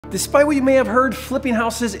Despite what you may have heard, flipping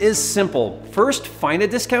houses is simple. First, find a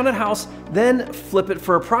discounted house, then flip it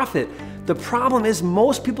for a profit. The problem is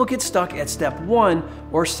most people get stuck at step 1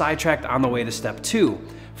 or sidetracked on the way to step 2.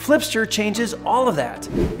 Flipster changes all of that.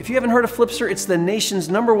 If you haven't heard of Flipster, it's the nation's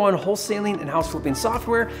 #1 wholesaling and house flipping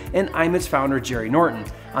software, and I'm its founder, Jerry Norton.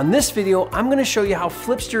 On this video, I'm going to show you how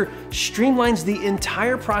Flipster streamlines the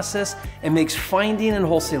entire process and makes finding and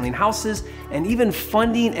wholesaling houses, and even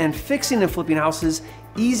funding and fixing and flipping houses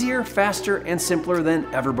easier, faster, and simpler than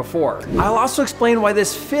ever before. I'll also explain why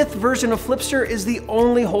this 5th version of Flipster is the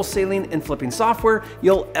only wholesaling and flipping software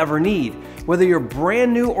you'll ever need. Whether you're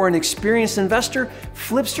brand new or an experienced investor,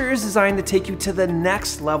 Flipster is designed to take you to the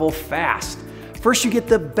next level fast. First, you get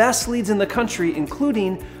the best leads in the country,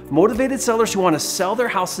 including motivated sellers who want to sell their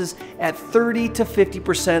houses at 30 to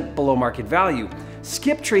 50% below market value,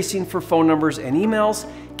 skip tracing for phone numbers and emails,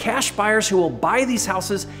 cash buyers who will buy these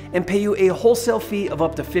houses and pay you a wholesale fee of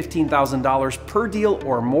up to $15,000 per deal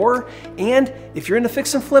or more, and if you're into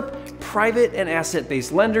fix and flip, private and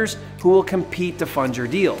asset-based lenders who will compete to fund your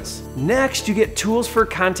deals. Next, you get tools for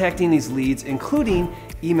contacting these leads, including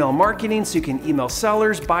email marketing so you can email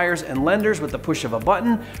sellers, buyers, and lenders with the push of a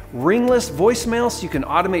button, ringless voicemail so you can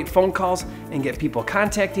automate phone calls and get people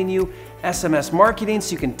contacting you, SMS marketing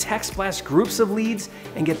so you can text blast groups of leads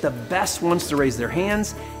and get the best ones to raise their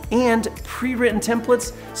hands, and pre-written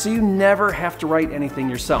templates so you never have to write anything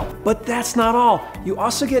yourself. But that's not all. You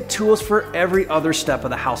also get tools for every other step of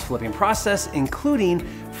the house flipping process, including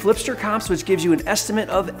Flipster Comps, which gives you an estimate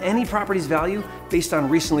of any property's value based on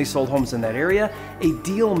recently sold homes in that area, a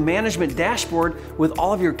deal management dashboard with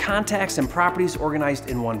all of your contacts and properties organized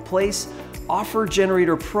in one place, Offer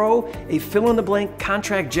Generator Pro, a fill-in-the-blank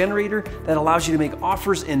contract generator that allows you to make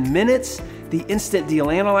offers in minutes, the Instant Deal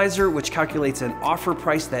Analyzer, which calculates an offer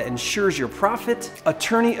price that ensures your profit,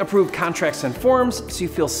 attorney-approved contracts and forms so you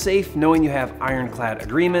feel safe knowing you have ironclad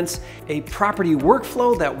agreements, a property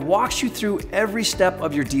workflow that walks you through every step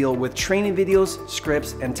of your deal with training videos,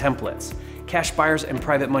 scripts, and templates, cash buyers and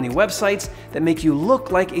private money websites that make you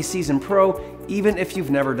look like a seasoned pro even if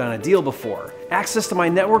you've never done a deal before, access to my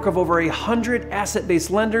network of over 100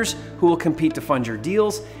 asset-based lenders who will compete to fund your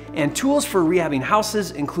deals, and tools for rehabbing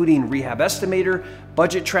houses, including Rehab Estimator,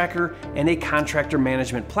 Budget Tracker, and a contractor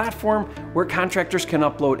management platform where contractors can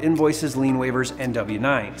upload invoices, lien waivers, and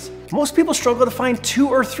W-9s. Most people struggle to find 2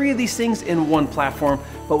 or 3 of these things in one platform,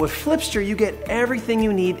 but with Flipster, you get everything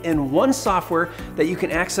you need in one software that you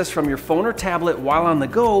can access from your phone or tablet while on the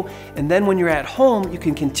go, and then when you're at home, you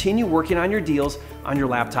can continue working on your deals on your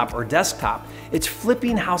laptop or desktop. It's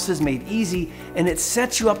flipping houses made easy, and it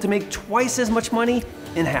sets you up to make twice as much money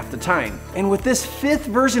in half the time. And with this 5th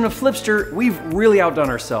version of Flipster, we've really outdone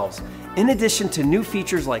ourselves. In addition to new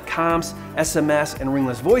features like comps, SMS, and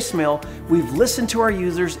ringless voicemail, we've listened to our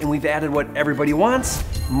users and we've added what everybody wants: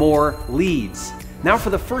 more leads. Now, for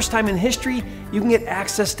the first time in history, you can get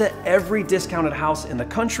access to every discounted house in the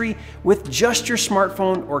country with just your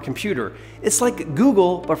smartphone or computer. It's like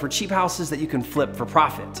Google, but for cheap houses that you can flip for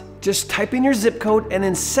profit. Just type in your zip code and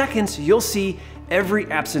in seconds, you'll see every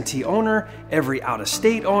absentee owner, every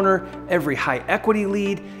out-of-state owner, every high equity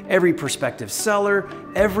lead, every prospective seller,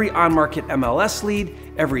 every on-market MLS lead,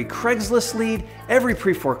 every Craigslist lead, every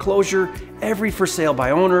pre-foreclosure, every for sale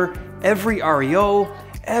by owner, every REO,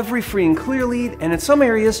 every free and clear lead, and in some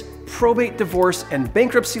areas, probate, divorce, and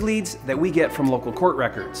bankruptcy leads that we get from local court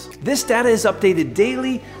records. This data is updated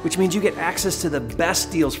daily, which means you get access to the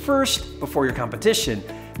best deals first before your competition.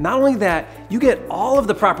 Not only that, you get all of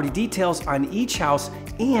the property details on each house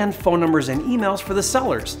and phone numbers and emails for the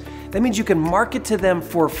sellers. That means you can market to them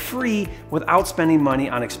for free without spending money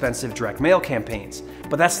on expensive direct mail campaigns.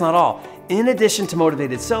 But that's not all. In addition to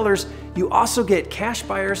motivated sellers, you also get cash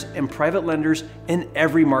buyers and private lenders in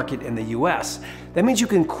every market in the US. That means you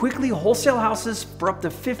can quickly wholesale houses for up to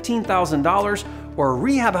 $15,000 or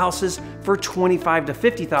rehab houses for $25,000 to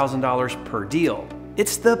 $50,000 per deal.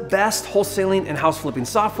 It's the best wholesaling and house flipping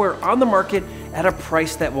software on the market at a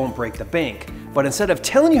price that won't break the bank. But instead of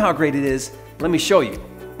telling you how great it is, let me show you.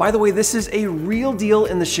 By the way, this is a real deal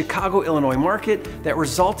in the Chicago, Illinois market that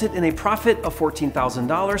resulted in a profit of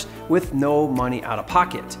 $14,000 with no money out of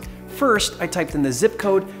pocket. First, I typed in the zip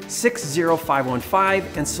code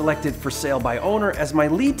 60515 and selected for sale by owner as my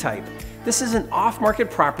lead type. This is an off-market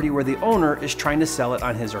property where the owner is trying to sell it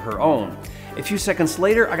on his or her own. A few seconds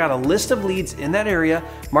later, I got a list of leads in that area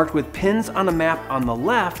marked with pins on the map on the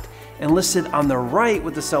left and listed on the right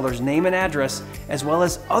with the seller's name and address, as well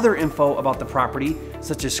as other info about the property,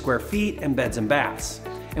 such as square feet and beds and baths.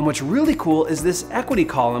 And what's really cool is this equity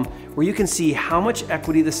column where you can see how much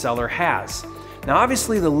equity the seller has. Now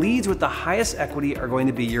obviously the leads with the highest equity are going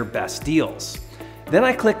to be your best deals. Then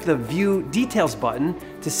I click the View Details button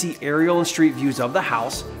to see aerial and street views of the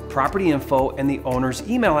house, property info, and the owner's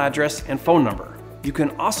email address and phone number. You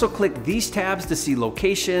can also click these tabs to see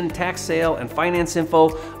location, tax sale, and finance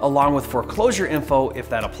info, along with foreclosure info if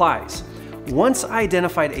that applies. Once I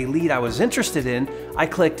identified a lead I was interested in, I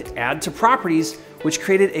clicked Add to Properties, which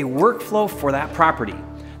created a workflow for that property.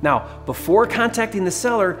 Now, before contacting the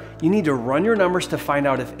seller, you need to run your numbers to find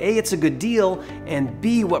out if A, it's a good deal, and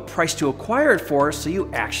B, what price to acquire it for so you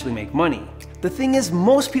actually make money. The thing is,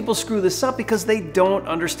 most people screw this up because they don't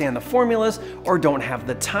understand the formulas or don't have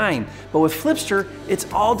the time. But with Flipster,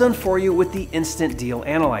 it's all done for you with the Instant Deal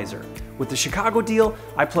Analyzer. With the Chicago deal,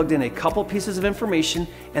 I plugged in a couple pieces of information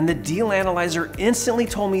and the deal analyzer instantly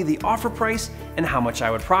told me the offer price and how much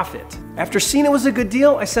I would profit. After seeing it was a good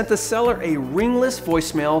deal, I sent the seller a ringless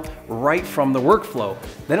voicemail right from the workflow.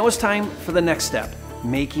 Then it was time for the next step,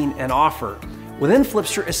 making an offer. Within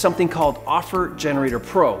Flipster is something called Offer Generator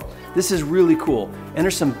Pro. This is really cool. Enter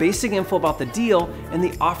some basic info about the deal and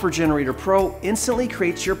the Offer Generator Pro instantly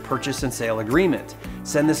creates your purchase and sale agreement.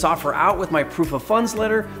 Send this offer out with my proof of funds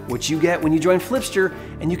letter, which you get when you join Flipster,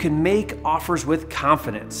 and you can make offers with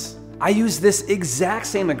confidence. I used this exact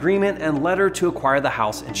same agreement and letter to acquire the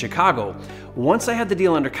house in Chicago. Once I had the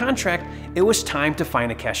deal under contract, it was time to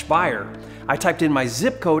find a cash buyer. I typed in my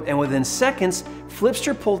zip code and within seconds,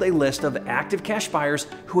 Flipster pulled a list of active cash buyers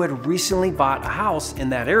who had recently bought a house in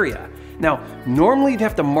that area. Now, normally you'd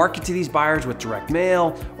have to market to these buyers with direct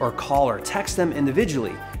mail or call or text them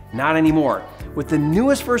individually. Not anymore. With the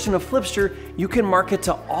newest version of Flipster, you can market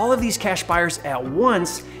to all of these cash buyers at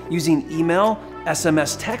once using email,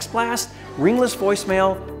 SMS text blast, ringless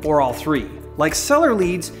voicemail, or all three. Like seller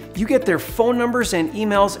leads, you get their phone numbers and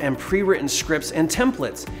emails and pre-written scripts and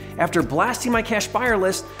templates. After blasting my cash buyer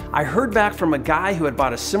list, I heard back from a guy who had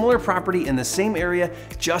bought a similar property in the same area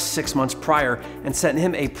just 6 months prior and sent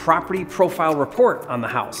him a property profile report on the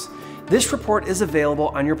house. This report is available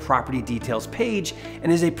on your property details page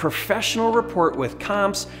and is a professional report with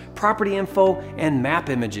comps, property info, and map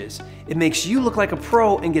images. It makes you look like a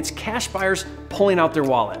pro and gets cash buyers pulling out their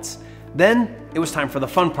wallets. Then it was time for the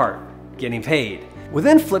fun part, getting paid.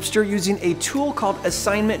 Within Flipster, using a tool called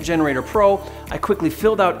Assignment Generator Pro, I quickly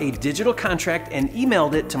filled out a digital contract and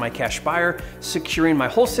emailed it to my cash buyer, securing my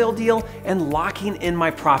wholesale deal and locking in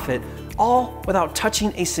my profit, all without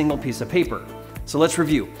touching a single piece of paper. So let's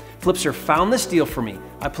review. Flipster found this deal for me.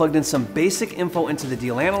 I plugged in some basic info into the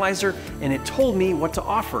deal analyzer and it told me what to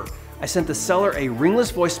offer. I sent the seller a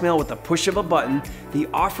ringless voicemail with the push of a button. The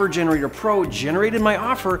Offer Generator Pro generated my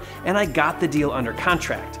offer and I got the deal under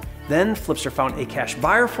contract. Then Flipster found a cash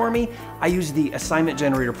buyer for me. I used the Assignment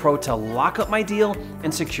Generator Pro to lock up my deal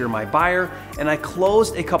and secure my buyer, and I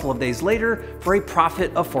closed a couple of days later for a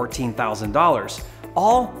profit of $14,000,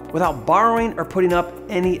 all without borrowing or putting up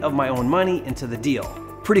any of my own money into the deal.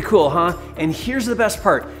 Pretty cool, huh? And here's the best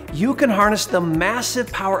part. You can harness the massive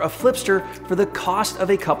power of Flipster for the cost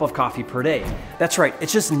of a cup of coffee per day. That's right,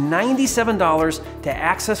 it's just $97 to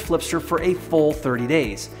access Flipster for a full 30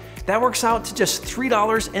 days. That works out to just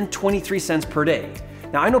 $3.23 per day.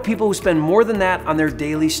 Now, I know people who spend more than that on their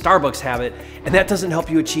daily Starbucks habit, and that doesn't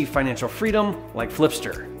help you achieve financial freedom like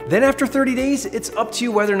Flipster. Then after 30 days, it's up to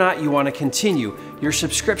you whether or not you want to continue. Your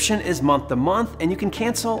subscription is month to month, and you can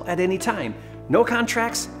cancel at any time. No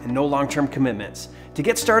contracts and no long-term commitments. To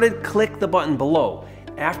get started, click the button below.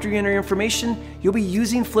 After you enter your information, you'll be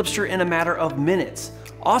using Flipster in a matter of minutes.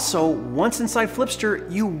 Also, once inside Flipster,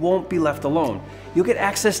 you won't be left alone. You'll get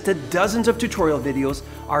access to dozens of tutorial videos,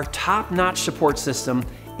 our top-notch support system,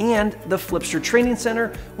 and the Flipster Training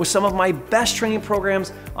Center with some of my best training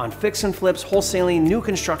programs on fix and flips, wholesaling, new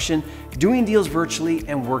construction, doing deals virtually,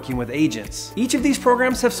 and working with agents. Each of these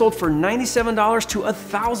programs have sold for $97 to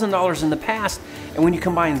 $1,000 in the past, and when you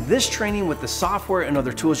combine this training with the software and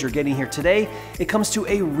other tools you're getting here today, it comes to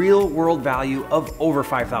a real-world value of over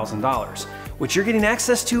 $5,000, which you're getting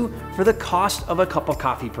access to for the cost of a cup of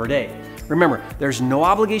coffee per day. Remember, there's no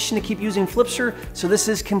obligation to keep using Flipster, so this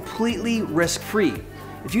is completely risk-free.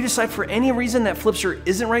 If you decide for any reason that Flipster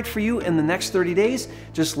isn't right for you in the next 30 days,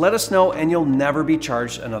 just let us know and you'll never be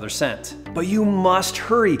charged another cent. But you must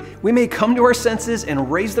hurry. We may come to our senses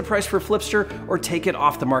and raise the price for Flipster or take it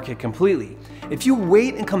off the market completely. If you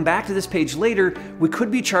wait and come back to this page later, we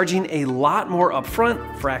could be charging a lot more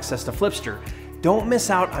upfront for access to Flipster. Don't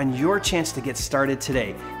miss out on your chance to get started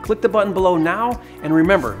today. Click the button below now, and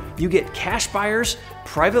remember, you get cash buyers,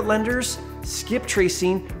 private lenders, skip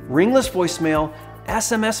tracing, ringless voicemail,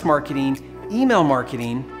 SMS marketing, email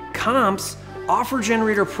marketing, comps, Offer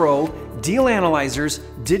Generator Pro, deal analyzers,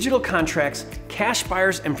 digital contracts, cash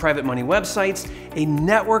buyers and private money websites, a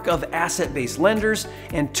network of asset-based lenders,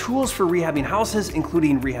 and tools for rehabbing houses,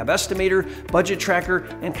 including Rehab Estimator, Budget Tracker,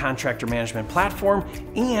 and Contractor Management Platform,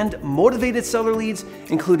 and motivated seller leads,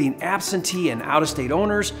 including absentee and out-of-state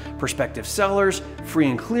owners, prospective sellers, free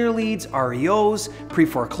and clear leads, REOs,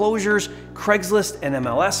 pre-foreclosures, Craigslist and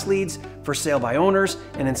MLS leads, for sale by owners,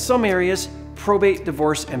 and in some areas, probate,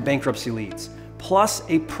 divorce, and bankruptcy leads, plus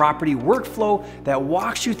a property workflow that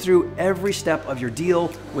walks you through every step of your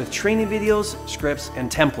deal with training videos, scripts, and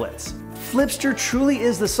templates. Flipster truly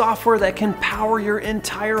is the software that can power your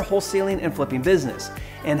entire wholesaling and flipping business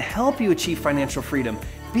and help you achieve financial freedom,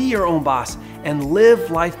 be your own boss, and live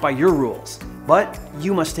life by your rules. But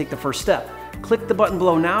you must take the first step. Click the button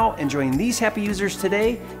below now and join these happy users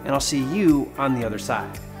today, and I'll see you on the other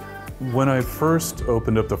side. When I first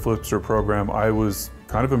opened up the Flipster program, I was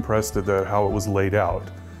kind of impressed at how it was laid out.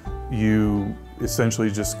 You essentially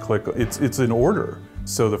just click, it's an order.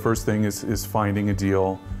 So the first thing is finding a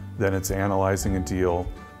deal, then it's analyzing a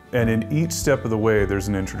deal. And in each step of the way, there's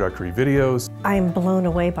an introductory videos. I'm blown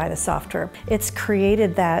away by the software. It's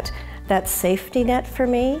created that safety net for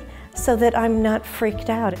me so that I'm not freaked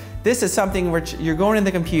out. This is something which you're going in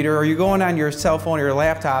the computer or you're going on your cell phone or your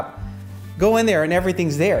laptop, go in there and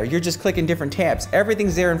everything's there. You're just clicking different tabs.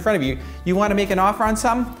 Everything's there in front of you. You want to make an offer on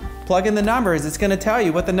something? Plug in the numbers. It's going to tell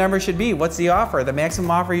you what the number should be. What's the offer, the maximum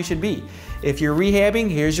offer you should be. If you're rehabbing,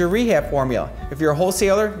 here's your rehab formula. If you're a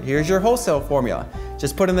wholesaler, here's your wholesale formula.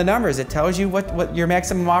 Just put in the numbers. It tells you what your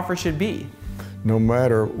maximum offer should be. No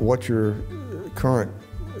matter what your current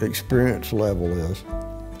experience level is,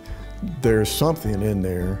 there's something in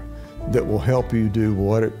there that will help you do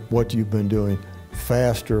what you've been doing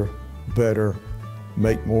faster, better,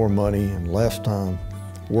 make more money in less time,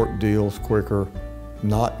 work deals quicker,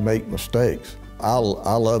 not make mistakes. I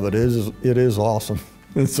love it. It is awesome.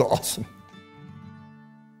 It's awesome.